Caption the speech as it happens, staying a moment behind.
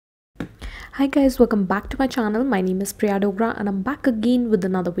Hi guys, welcome back to my channel. My name is Priya Dogra and I'm back again with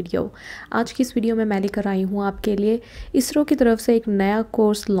another video. आज की इस video में मैं लेकर आई हूँ आपके लिए इसरो की तरफ से एक नया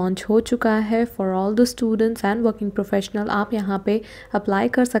कोर्स लॉन्च हो चुका है for all the students and working professional. आप यहाँ पे अप्लाई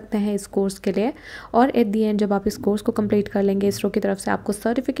कर सकते हैं इस कोर्स के लिए और एट दी एंड जब आप इस कोर्स को कंप्लीट कर लेंगे इसरो की तरफ से आपको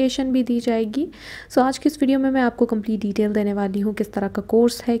सर्टिफिकेशन भी दी जाएगी। सो आज की इस वीडियो में मैं आपको कंप्लीट डिटेल देने वाली हूँ किस तरह का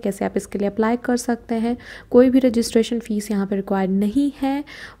कोर्स है, कैसे आप इसके लिए अप्लाई कर सकते हैं। कोई भी रजिस्ट्रेशन फ़ीस यहाँ पर रिक्वायर्ड नहीं है।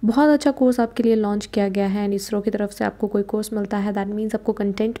 बहुत अच्छा कोर्स आपके लिए लॉन्च किया गया है एंड इसरो की तरफ से आपको कोई कोर्स मिलता है दैट मीन्स आपको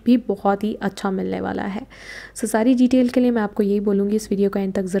कंटेंट भी बहुत ही अच्छा मिलने वाला है। सो सारी डिटेल के लिए मैं आपको यही बोलूँगी, इस वीडियो को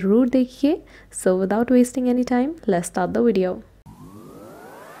एंड तक ज़रूर देखिए। So without wasting any time let's start the video.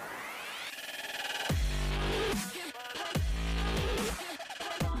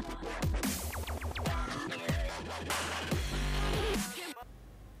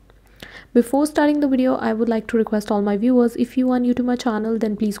 Before starting the video, I would like to request all my viewers, if you are new to my channel,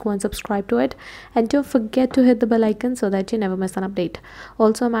 then please go and subscribe to it and don't forget to hit the bell icon so that you never miss an update.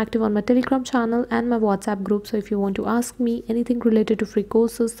 Also, I'm active on my Telegram channel and my WhatsApp group, so if you want to ask me anything related to free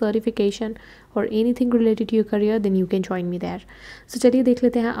courses, certification or anything related to your career, then you can join me there. So चलिए देख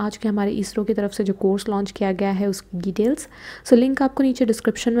लेते हैं आज के हमारे इसरो की तरफ से जो कोर्स लॉन्च किया गया है उसकी डिटेल्स। सो लिंक आपको नीचे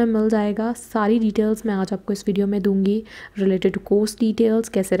डिस्क्रिप्शन में मिल जाएगा। सारी डिटेल्स मैं आज आपको इस वीडियो में दूंगी रिलेटेड टू कोर्स डिटेल्स,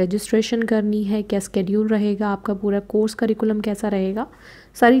 कैसे रजिस्ट्रेशन करनी है, क्या स्केड्यूल रहेगा, आपका पूरा कोर्स करिकुलम कैसा रहेगा,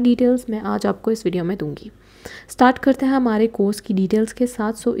 सारी डिटेल्स मैं आज आपको इस वीडियो में दूंगी। स्टार्ट करते हैं हमारे कोर्स की डिटेल्स के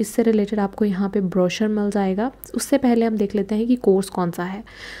साथ। सो इससे रिलेटेड आपको यहाँ पे ब्रोशर मिल जाएगा। उससे पहले हम देख लेते हैं कि कोर्स कौन सा है।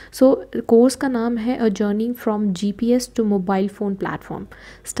 सो कोर्स का नाम है a journey from GPS to mobile phone platform.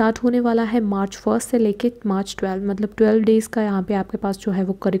 Start होने वाला है March 1 से लेके March 12, मतलब 12 डेज़ का यहाँ पे आपके पास जो है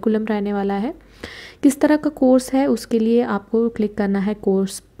वो करिकुलम रहने वाला है। किस तरह का कोर्स है उसके लिए आपको क्लिक करना है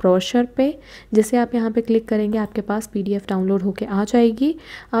कोर्स ब्रोशर पे। जैसे आप यहाँ पे क्लिक करेंगे आपके पास पीडीएफ डाउनलोड होके आ जाएगी।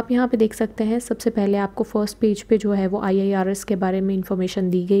 आप यहाँ पे देख सकते हैं सबसे पहले आपको फर्स्ट पेज पे जो है वो IIRS के बारे में इंफॉर्मेशन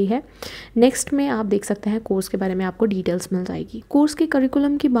दी गई है। नेक्स्ट में आप देख सकते हैं कोर्स के बारे में आपको डिटेल्स मिल जाएगी। कोर्स के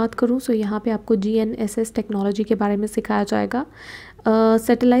करिकुलम की बात करूँ तो यहाँ पे आपको GNSS टेक्नोलॉजी के बारे में सिखाया जाएगा।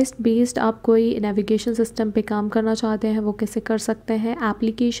 सैटेलाइट बेस्ड आप कोई नेविगेशन सिस्टम पे काम करना चाहते हैं वो कैसे कर सकते हैं,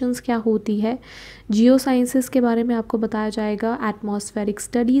 एप्लीकेशंस क्या होती है, जियो साइंसेस के बारे में आपको बताया जाएगा, एटमॉस्फेरिक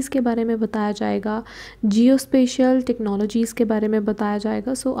स्टडीज़ के बारे में बताया जाएगा, जियो स्पेशल टेक्नोलॉजीज़ के बारे में बताया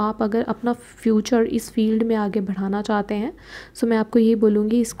जाएगा। सो आप अगर अपना फ्यूचर इस फील्ड में आगे बढ़ाना चाहते हैं सो मैं आपको ये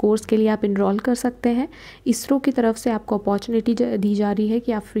बोलूँगी इस कोर्स के लिए आप इनरोल कर सकते हैं। इसरो की तरफ से आपको अपॉर्चुनिटी दी जा रही है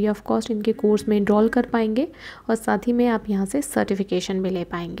कि आप फ्री ऑफ कॉस्ट इनके कोर्स में इनरोल कर पाएंगे और साथ ही में आप यहाँ से सर्टिफिकेशन भी ले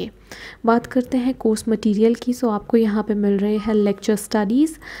पाएंगे। बात करते हैं कोर्स मटेरियल की। सो आपको यहाँ पे मिल रहे हैं लेक्चर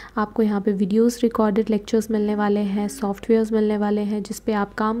स्टडीज़, आपको यहाँ पे वीडियोस रिकॉर्डेड लेक्चर्स मिलने वाले हैं, सॉफ्टवेयर्स मिलने वाले हैं जिस पे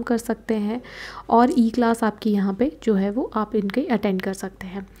आप काम कर सकते हैं और ई क्लास आपकी यहाँ पे जो है वो आप इनके अटेंड कर सकते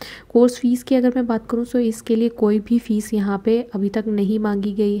हैं। कोर्स फीस की अगर मैं बात करूँ तो इसके लिए कोई भी फ़ीस यहाँ पे अभी तक नहीं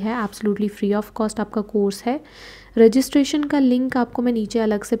मांगी गई है। एब्सोल्युटली फ्री ऑफ कॉस्ट आपका कोर्स है। रजिस्ट्रेशन का लिंक आपको मैं नीचे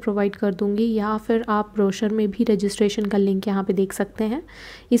अलग से प्रोवाइड कर दूंगी या फिर आप ब्रोशर में भी रजिस्ट्रेशन का लिंक यहाँ पे देख सकते हैं।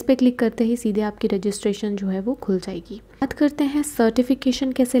 इस पर क्लिक करते ही सीधे आपकी रजिस्ट्रेशन जो है वो खुल जाएगी। बात करते हैं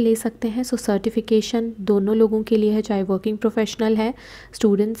सर्टिफिकेशन कैसे ले सकते हैं। सो सर्टिफिकेशन दोनों लोगों के लिए है, चाहे वर्किंग प्रोफेशनल है,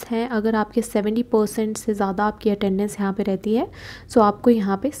 स्टूडेंट्स हैं। अगर आपके 70% से ज़्यादा आपकी अटेंडेंस यहाँ पे रहती है सो आपको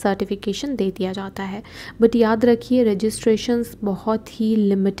यहाँ पे सर्टिफिकेशन दे दिया जाता है। बट याद रखिए रजिस्ट्रेशंस बहुत ही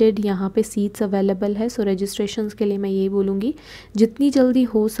लिमिटेड यहाँ पे सीट्स अवेलेबल है। सो रजिस्ट्रेशन के लिए मैं यही बोलूँगी जितनी जल्दी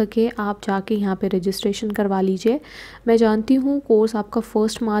हो सके आप जाके यहाँ पे रजिस्ट्रेशन करवा लीजिए। मैं जानती हूँ कोर्स आपका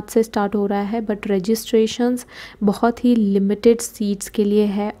 1 मार्च से स्टार्ट हो रहा है बट रजिस्ट्रेशंस बहुत ही लिमिटेड सीट्स के लिए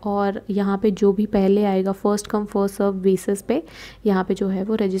है और यहाँ पे जो भी पहले आएगा first come first serve basis पे यहाँ पे जो है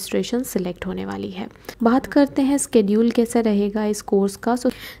वो रजिस्ट्रेशन सिलेक्ट होने वाली है। बात करते हैं स्केड्यूल कैसे रहेगा इस कोर्स का। सो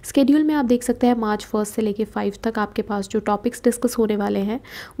स्केड्यूल में आप देख सकते हैं March 1 से लेके 5 तक आपके पास जो टॉपिक्स डिस्कस होने वाले हैं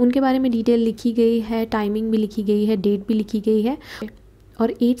उनके बारे में डिटेल लिखी गई है, टाइमिंग भी लिखी गई है, डेट भी लिखी गई है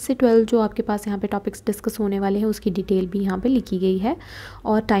और 8 से 12 जो आपके पास यहाँ पे टॉपिक्स डिस्कस होने वाले हैं उसकी डिटेल भी यहाँ पे लिखी गई है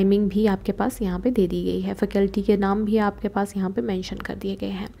और टाइमिंग भी आपके पास यहाँ पे दे दी गई है। फैकल्टी के नाम भी आपके पास यहाँ पे मेंशन कर दिए गए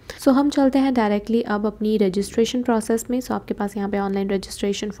हैं। सो हम चलते हैं डायरेक्टली अब अपनी रजिस्ट्रेशन प्रोसेस में। सो आपके पास यहाँ पे ऑनलाइन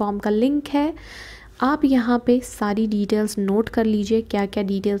रजिस्ट्रेशन फॉर्म का लिंक है। आप यहाँ पे सारी डिटेल्स नोट कर लीजिए क्या क्या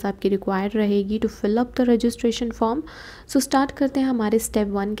डिटेल्स आपकी रिक्वायर्ड रहेगी to fill up the registration form. So start करते हैं हमारे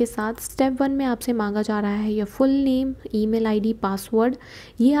स्टेप 1 के साथ। स्टेप 1 में आपसे मांगा जा रहा है ये full name, email ID, password.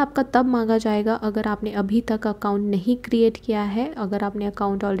 ये आपका तब मांगा जाएगा अगर आपने अभी तक अकाउंट नहीं क्रिएट किया है। अगर आपने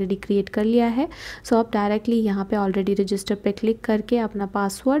अकाउंट ऑलरेडी क्रिएट कर लिया है सो आप डायरेक्टली यहाँ पे ऑलरेडी रजिस्टर पे क्लिक करके अपना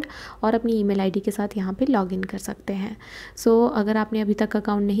पासवर्ड और अपनी ईमेल आईडी के साथ यहाँ पे लॉगिन कर सकते हैं। सो अगर आपने अभी तक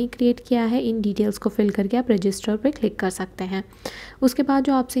अकाउंट नहीं क्रिएट किया है इन डिटेल्स को फिल करके आप रजिस्टर पे क्लिक कर सकते हैं। उसके बाद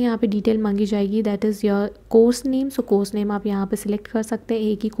जो आपसे यहाँ पे डिटेल मांगी जाएगी that is your course name. So course name आप यहाँ पे सिलेक्ट कर सकते हैं,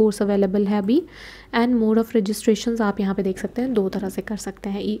 एक ही कोर्स अवेलेबल है अभी। एंड मोड ऑफ़ रजिस्ट्रेशन आप यहाँ पे देख सकते हैं 2 तरह से कर सकते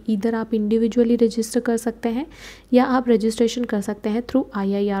हैं, इधर आप इंडिविजुअली रजिस्टर कर सकते हैं या आप रजिस्ट्रेशन कर सकते हैं थ्रू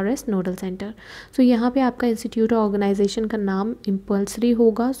IIRS नोडल सेंटर। सो यहाँ पे आपका इंस्टीट्यूट और ऑर्गेनाइजेशन का नाम कंपल्सरी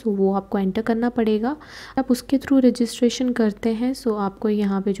होगा, सो वो आपको एंटर करना पड़ेगा। आप उसके थ्रू रजिस्ट्रेशन करते हैं सो आपको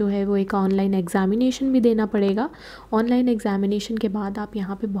यहाँ पे जो है वो एक ऑनलाइन एग्जामिनेशन भी देना पड़ेगा। ऑनलाइन एग्जामिनेशन के बाद आप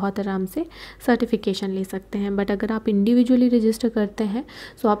यहाँ पे बहुत आराम से सर्टिफिकेशन ले सकते हैं। बट अगर आप इंडिविजुअली रजिस्टर करते हैं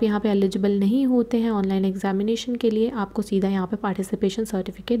सो आप यहाँ पे एलिजिबल नहीं होते हैं ऑनलाइन एग्जामिनेशन के लिए, आपको सीधा यहाँ पे पार्टिसिपेशन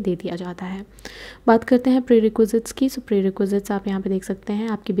सर्टिफिकेट दे दिया जाता है। बात करते हैं प्री रिक्विजिट्स की। सो प्री रिक्विजिट्स आप यहाँ पे देख सकते हैं,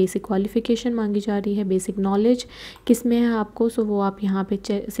 आपकी बेसिक क्वालिफिकेशन मांगी जा रही है, बेसिक नॉलेज किस में है आपको, सो वो आप यहाँ पे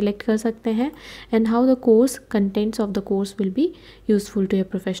सिलेक्ट कर सकते हैं। And how the course contents of the course will be useful to your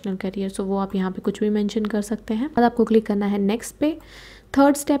professional career, सो वो आप यहाँ पे कुछ भी मेंशन कर सकते हैं। और आपको क्लिक करना है नेक्स्ट पे।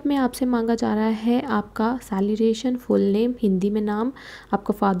 थर्ड स्टेप में आपसे मांगा जा रहा है आपका सैलरीशन, फुल नेम हिंदी में नाम,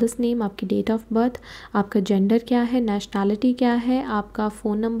 आपका फादर्स नेम, आपकी डेट ऑफ बर्थ, आपका जेंडर क्या है, नेशनैलिटी क्या है, आपका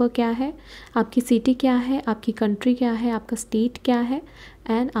फ़ोन नंबर क्या है, आपकी सिटी क्या है, आपकी कंट्री क्या है, आपका स्टेट क्या है,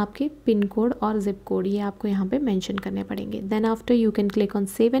 एंड आपके पिन कोड और जिप कोड ये आपको यहाँ पे मेंशन करने पड़ेंगे। Then after you can click on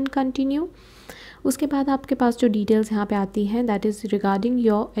save and continue. उसके बाद आपके पास जो डिटेल्स यहाँ पे आती हैं that is regarding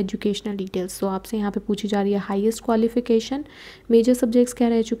your educational details. सो आपसे यहाँ पे पूछी जा रही है हाईएस्ट क्वालिफिकेशन, मेजर सब्जेक्ट्स क्या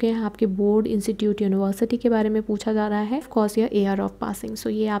रह चुके हैं, आपके बोर्ड, इंस्टीट्यूट, यूनिवर्सिटी के बारे में पूछा जा रहा है, of course your year of passing. सो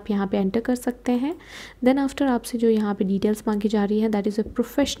ये आप यहाँ पे एंटर कर सकते हैं। देन आफ्टर आपसे जो यहाँ पे डिटेल्स मांगी जा रही है that is a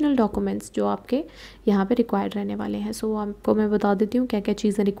professional documents जो आपके यहाँ पे रिक्वायर्ड रहने वाले हैं। सो आपको मैं बता देती हूँ क्या क्या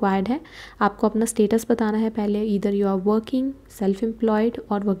चीज़ें रिक्वायर्ड है। आपको अपना स्टेटस बताना है पहले, either you are working, self employed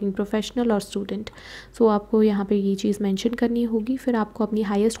और वर्किंग प्रोफेशनल और स्टूडेंट। सो आपको यहाँ पे ये चीज़ मेंशन करनी होगी। फिर आपको अपनी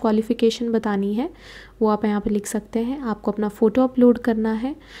हाईएस्ट क्वालिफिकेशन बतानी है, वो आप यहाँ पे लिख सकते हैं। आपको अपना फ़ोटो अपलोड करना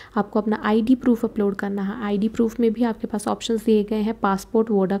है, आपको अपना आईडी प्रूफ अपलोड करना है। आईडी प्रूफ में भी आपके पास ऑप्शंस दिए गए हैं,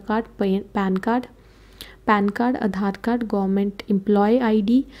 passport, voter card, pan card, आधार कार्ड, गवर्नमेंट एम्प्लॉय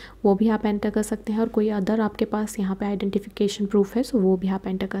आईडी वो भी आप एंटर कर सकते हैं, और कोई अदर आपके पास यहाँ पे आइडेंटिफिकेशन प्रूफ है सो वो भी आप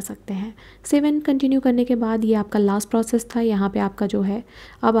एंटर कर सकते हैं। सेव एंड कंटिन्यू करने के बाद ये आपका लास्ट प्रोसेस था। यहाँ पे आपका जो है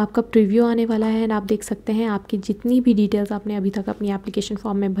अब आपका प्रीव्यू आने वाला है एंड आप देख सकते हैं आपकी जितनी भी डिटेल्स आपने अभी तक अपनी एप्लीकेशन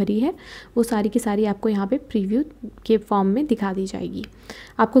फॉर्म में भरी है वो सारी की सारी आपको यहाँ पे प्रीव्यू के फॉर्म में दिखा दी जाएगी।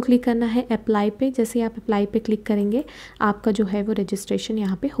 आपको क्लिक करना है अप्लाई पे। जैसे ही आप अप्लाई पे क्लिक करेंगे आपका जो है वो रजिस्ट्रेशन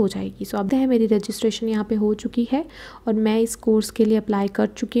यहाँ पे हो जाएगी। सो अब है मेरी रजिस्ट्रेशन यहाँ पे हो चुकी है और मैं इस कोर्स के लिए अप्लाई कर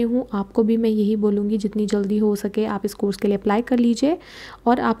चुकी हूँ। आपको भी मैं यही बोलूँगी जितनी जल्दी हो सके आप इस कोर्स के लिए अप्लाई कर लीजिए,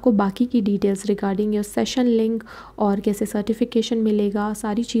 और आपको बाकी की details regarding your session link और कैसे सर्टिफिकेशन मिलेगा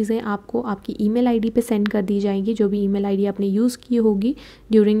सारी चीज़ें आपको आपकी ईमेल आईडी पे सेंड कर दी जाएंगी, जो भी ईमेल आईडी आपने यूज़ की होगी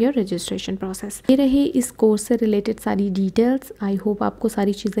ड्यूरिंग योर रजिस्ट्रेशन प्रोसेस। ये रही इस कोर्स से रिलेटेड सारी डिटेल्स। आई होप आपको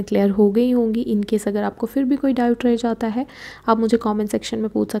सारी चीज़ें क्लियर हो गई होंगी। इन केस अगर आपको फिर भी कोई डाउट रह जाता है आप मुझे कमेंट सेक्शन में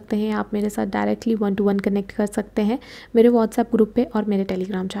पूछ सकते हैं, आप मेरे साथ डायरेक्टली 1-to-1 कनेक्ट कर सकते हैं मेरे व्हाट्सएप ग्रुप पे और मेरे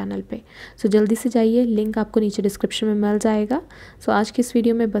टेलीग्राम चैनल पे। सो जल्दी से जाइए, लिंक आपको नीचे डिस्क्रिप्शन में मिल जाएगा। सो आज की इस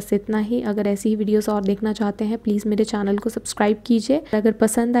वीडियो में बस इतना ही। अगर ऐसी ही वीडियोस और देखना चाहते हैं प्लीज़ मेरे चैनल को सब्सक्राइब कीजिए। अगर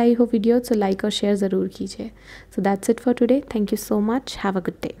पसंद आई हो वीडियो तो लाइक और शेयर ज़रूर कीजिए। So that's it for today. Thank you so much. Have a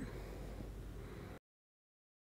good day.